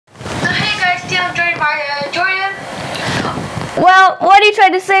Jordan. Well, what he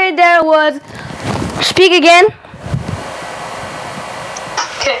tried to say there was, speak again.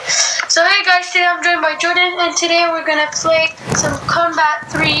 Okay, so hey guys, today I'm joined by Jordan, and today we're gonna play some Combat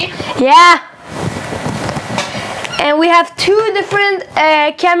 3. Yeah. And we have two different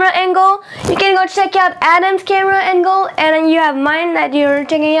camera angle. You can go check out Adam's camera angle, and then you have mine that you're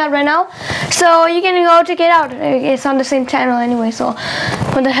checking out right now. So you can go check it out. It's on the same channel anyway, so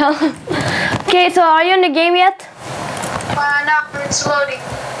what the hell? Okay, so are you in the game yet? No, it's loading.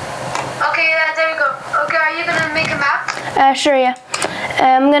 Okay, there we go. Okay, are you gonna make a map? Sure, yeah.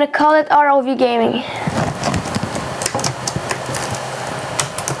 I'm gonna call it ROV Gaming.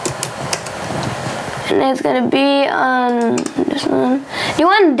 And it's gonna be on this one. You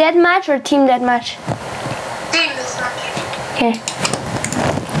want deathmatch or team deathmatch? Team deathmatch. Okay.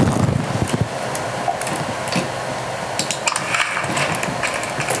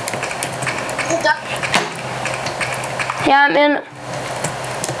 Yeah, I'm in.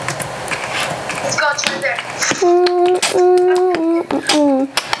 Let's go, it's right there.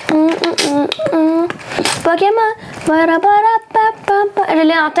 Pokémon. Je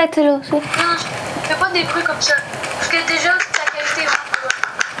l'ai en tête là aussi. Fais pas des bruits comme ça. Parce que déjà, ta qualité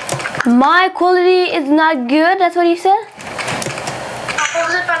est My quality is not good, that's what you said? Pas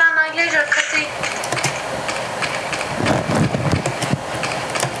besoin de parler en anglais, je vais le traiter.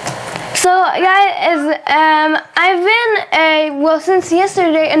 So guys, I've been well since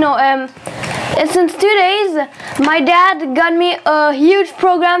yesterday. Since 2 days, my dad got me a huge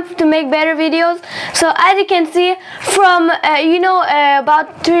program to make better videos. So as you can see, from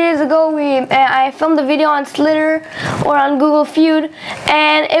about 3 days ago, I filmed a video on Slither or on Google Feud,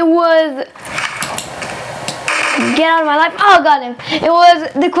 and it was get out of my life. Oh god,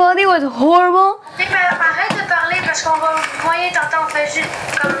 the quality was horrible. Arrête de parler parce qu'on va moyen t'entendre. Fais juste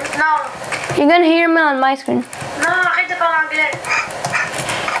comme non. You're gonna hear me on my screen. Non, arrête de parler anglais.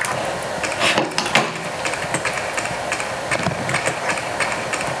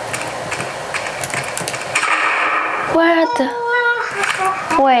 Where the?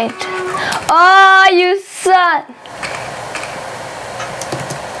 Wait. Oh, you son!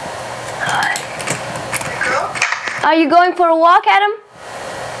 Are you going for a walk, Adam?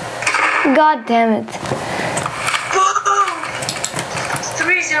 God damn it.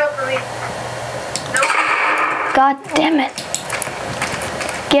 3-0 for me. Nope. God damn it.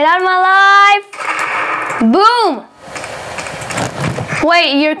 Get out of my life! Boom!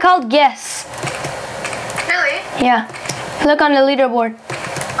 Wait, you're called Guess. Really? Yeah. Look on the leaderboard.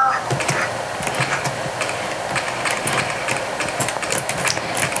 Oh.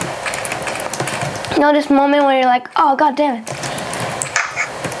 You know this moment where you're like, oh god damn it.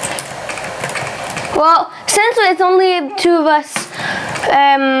 Well, since it's only 2 of us,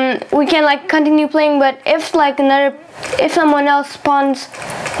 we can like continue playing, but if someone else spawns,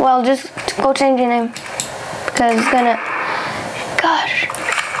 well, just go change your name. Because it's gonna, gosh.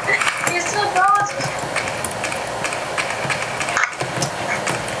 You're so bad.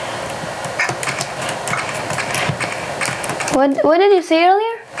 What did you say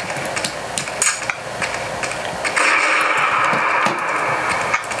earlier?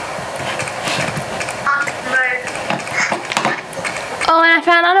 Oh, and I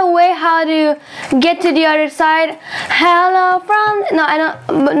found out a way how to get to the other side. Hello from... No, I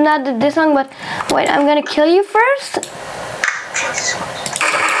don't... Not this song, but... Wait, I'm gonna kill you first.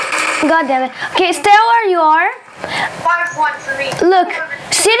 God damn it. Okay, stay where you are. 5-1 for me. Look,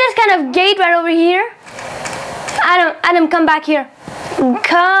 see this kind of gate right over here? Adam, come back here.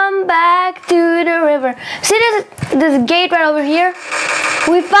 Come back to the river. See this gate right over here?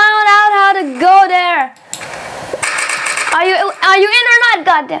 We found out how to go there. Are you in or not?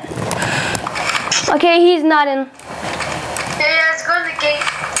 Goddamn. Okay, he's not in. Yeah, let's go to the gate.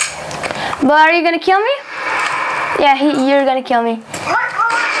 But are you gonna kill me? Yeah, you're gonna kill me.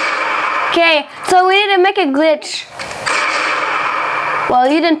 Okay, so we need to make a glitch. Well,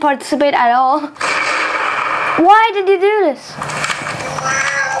 you didn't participate at all. Why did you do this?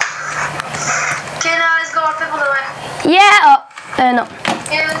 Okay, now let's go on people to the left. Yeah. No.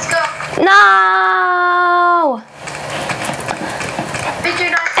 Yeah, let's go. No.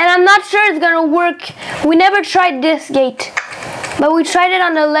 And I'm not sure it's gonna work. We never tried this gate, but we tried it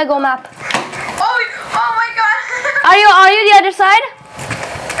on the Lego map. Oh my god. Are you the other side?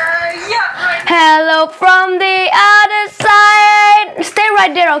 Yeah, right. Hello from the other side. Stay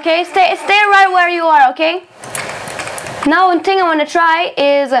right there, okay? Stay right where you are, okay? Now one thing I want to try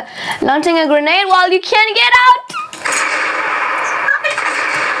is launching a grenade while you can't get out.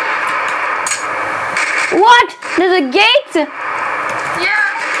 What? There's a gate? Yeah,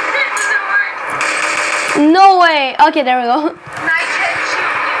 it doesn't work. No way. Okay, there we go.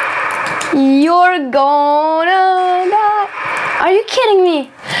 You're gonna die. Are you kidding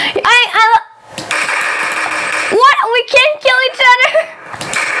me? What? We can't kill each other?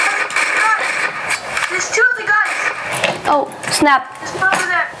 There's two of the guys. Oh, snap. There's one over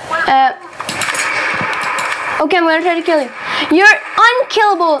there. Okay, I'm gonna try to kill you. You're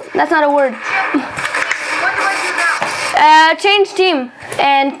unkillable. That's not a word. What do I do now? Change team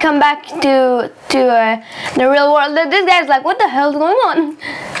and come back to the real world. This guy's like, what the hell is going on?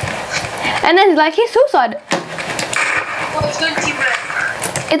 And then he's like, he's suicide. Oh, it's good team red.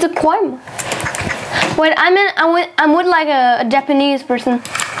 It's a crime. Wait, I'm with like a Japanese person.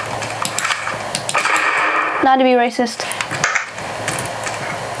 Not to be racist.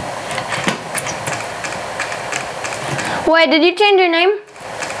 Wait, did you change your name?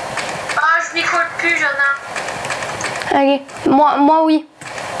 Je m'écoute plus, j'en ai. Okay, moi oui.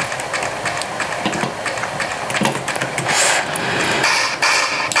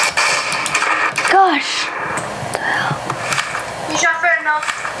 Gosh. What the hell? Déjà fait un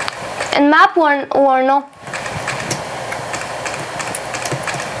autre. Une map ou non?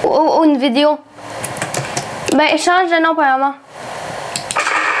 Ou une vidéo? Ben, change de nom premièrement.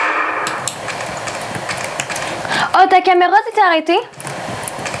 Oh, ta caméra s'est arrêtée?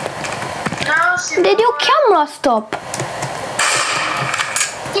 Non, c'est Did your camera stop?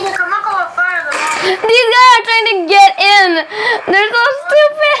 Mais comment qu'on va faire? These guys are trying to get in. They're so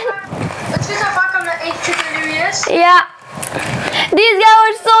stupid. Est-ce que ça va faire comme le H2WS? Yeah. These guys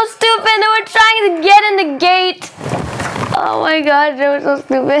were so stupid. They were trying to get in the gate. Oh my god, they were so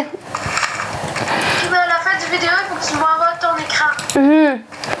stupid. À la fin du vidéo, il faut que tu m'envoies ton écran.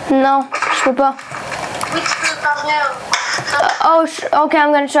 Non, je peux pas. Oui, tu peux parler. Okay,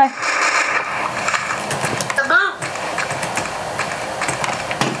 I'm gonna try. C'est bon?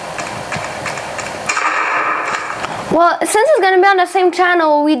 Well, since it's gonna be on the same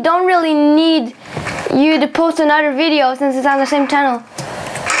channel, we don't really need you to post another video since it's on the same channel.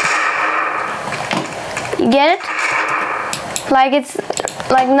 You get it? Like it's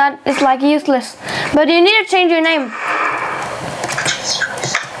like useless. But you need to change your name.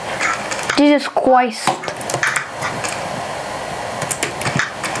 Jesus Christ.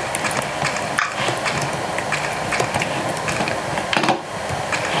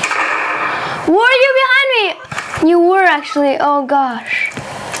 Were you behind me? You were actually. Oh gosh.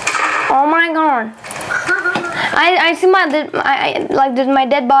 Oh my god. I see there's my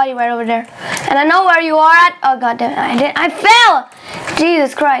dead body right over there, and I know where you are at. Oh god damn it! I fell.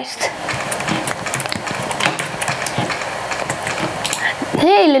 Jesus Christ.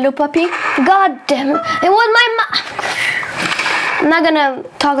 Hey little puppy. God damn it! It was my I'm not gonna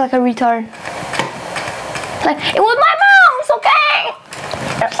talk like a retard. Like it was my mouse. Okay.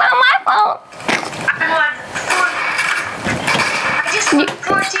 It's not my fault.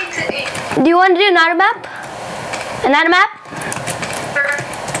 Do you want to do another map? Another map?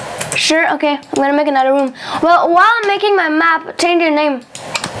 Sure, okay. I'm gonna make another room. Well, while I'm making my map, change your name.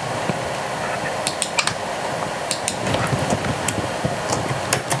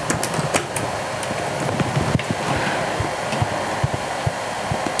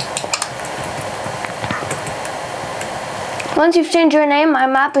 Once you've changed your name, my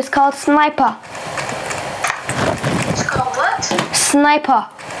map is called Sniper. It's called what? Sniper.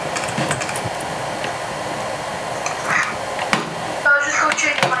 I'll just go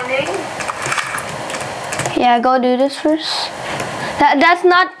change my name. Yeah, go do this first. That's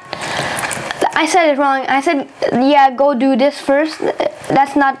not... I said it wrong. I said, yeah, go do this first.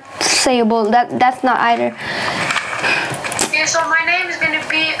 That's not sayable. That's not either. Yeah, so my name is going to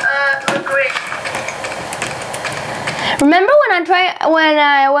be Legris. Remember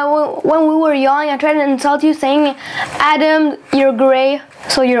when we were young, I tried to insult you saying, Adam, you're gray,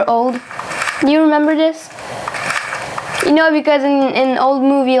 so you're old. Do you remember this? You know, because in old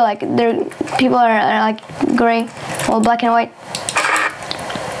movie, like people are like gray, well, black and white.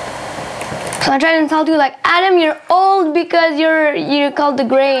 So I tried to insult you like, Adam, you're old because you're called the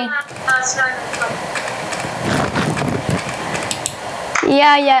gray.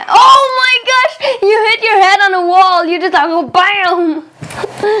 Yeah. Oh my gosh! You hit your head on the wall. You just like go BAM!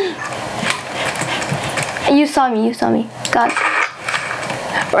 You saw me. God.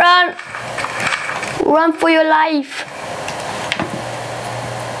 Run for your life.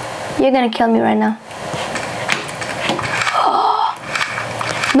 You're gonna kill me right now.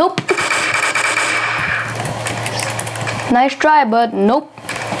 Nope. Nice try, but nope.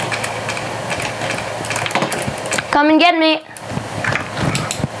 Come and get me.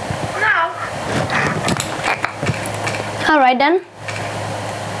 Alright then.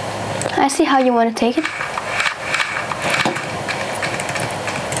 I see how you want to take it.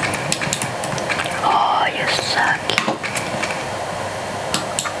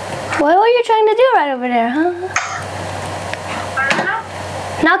 What were you trying to do right over there, huh? I don't know.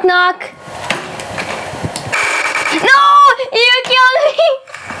 Knock, knock. No! You killed me!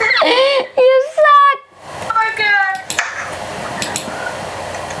 You suck! Oh my god.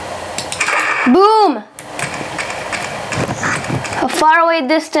 Boom! A faraway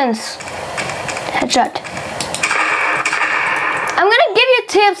distance. Headshot. I'm gonna give you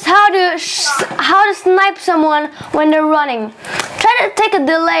tips how to snipe someone when they're running. Try to take a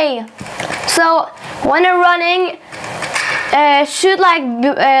delay. So when they're running, shoot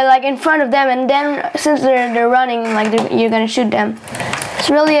like in front of them, and then since they're running, you're gonna shoot them. It's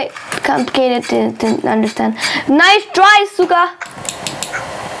really complicated to understand. Nice try, Suka.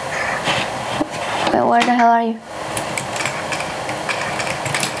 Wait, where the hell are you?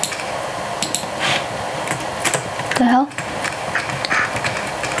 The hell?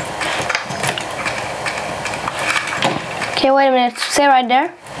 Okay, wait a minute. Stay right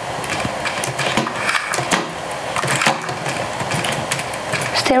there.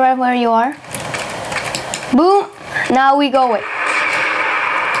 Stay right where you are. Boom. Now we go away.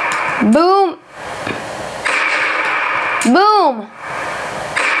 Boom. Boom.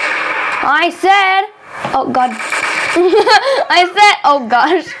 I said, oh god. I said, oh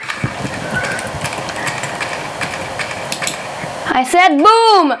gosh. I said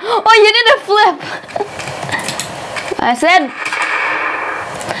boom. Oh, you did a flip. I said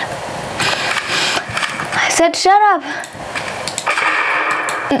shut up.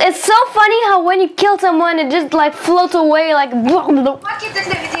 It's so funny how when you kill someone, it just like floats away like. Moi qui édite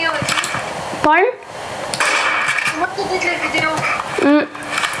la vidéo aussi. Pardon? Moi qui édite la vidéo.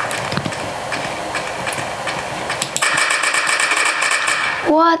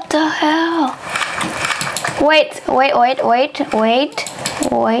 What the hell? Wait.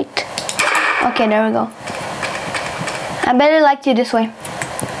 Okay, there we go. I better like you this way.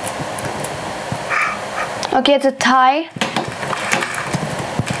 Okay, it's a tie.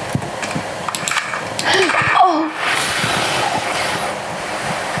 Oh.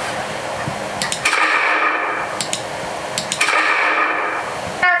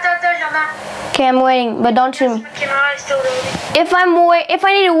 Okay, I'm waiting, but don't shoot me. If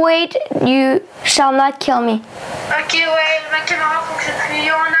I need to wait, you shall not kill me. Ok, ouais, ma caméra fonctionne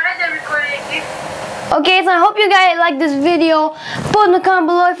plus. On arrête de le connecter. Okay, so I hope you guys like this video. Put in the comment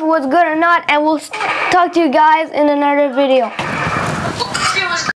below if it was good or not, and we'll talk to you guys in another video.